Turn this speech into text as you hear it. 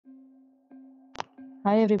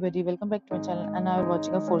Hi everybody, welcome back to my channel and now we're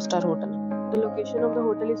watching a 4-star hotel. The location of the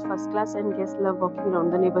hotel is first class and guests love walking around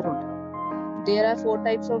the neighborhood. There are 4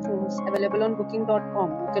 types of rooms available on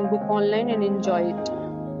booking.com. You can book online and enjoy it.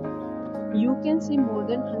 You can see more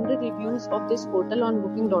than 100 reviews of this hotel on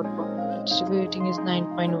booking.com. Its rating is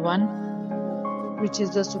 9.1, which is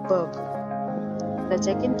the superb. The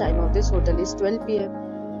check-in time of this hotel is 12 p.m.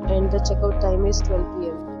 and the checkout time is 12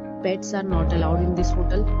 p.m. Pets are not allowed in this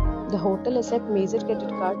hotel. The hotel accepts major credit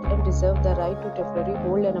card and reserves the right to temporarily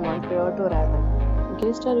hold an amount prior to arrival.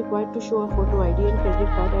 Guests are required to show a photo ID and credit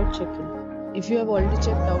card at check-in. If you have already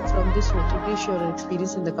checked out from this hotel, please share your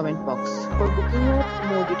experience in the comment box. For booking or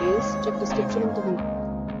more details, check description of the video.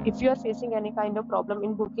 If you are facing any kind of problem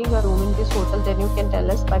in booking a room in this hotel, then you can tell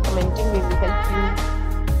us by commenting. We will help you.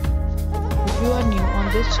 If you are new on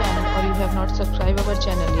this channel or you have not subscribed our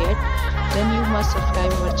channel yet, then you must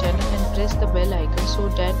subscribe our channel and press the bell icon so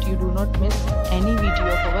that you do not miss any video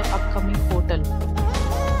of our upcoming hotel.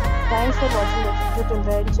 Thanks for watching the video till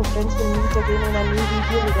the end. So friends, will meet again in a new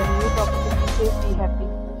video with a new topic. Be safe, be happy.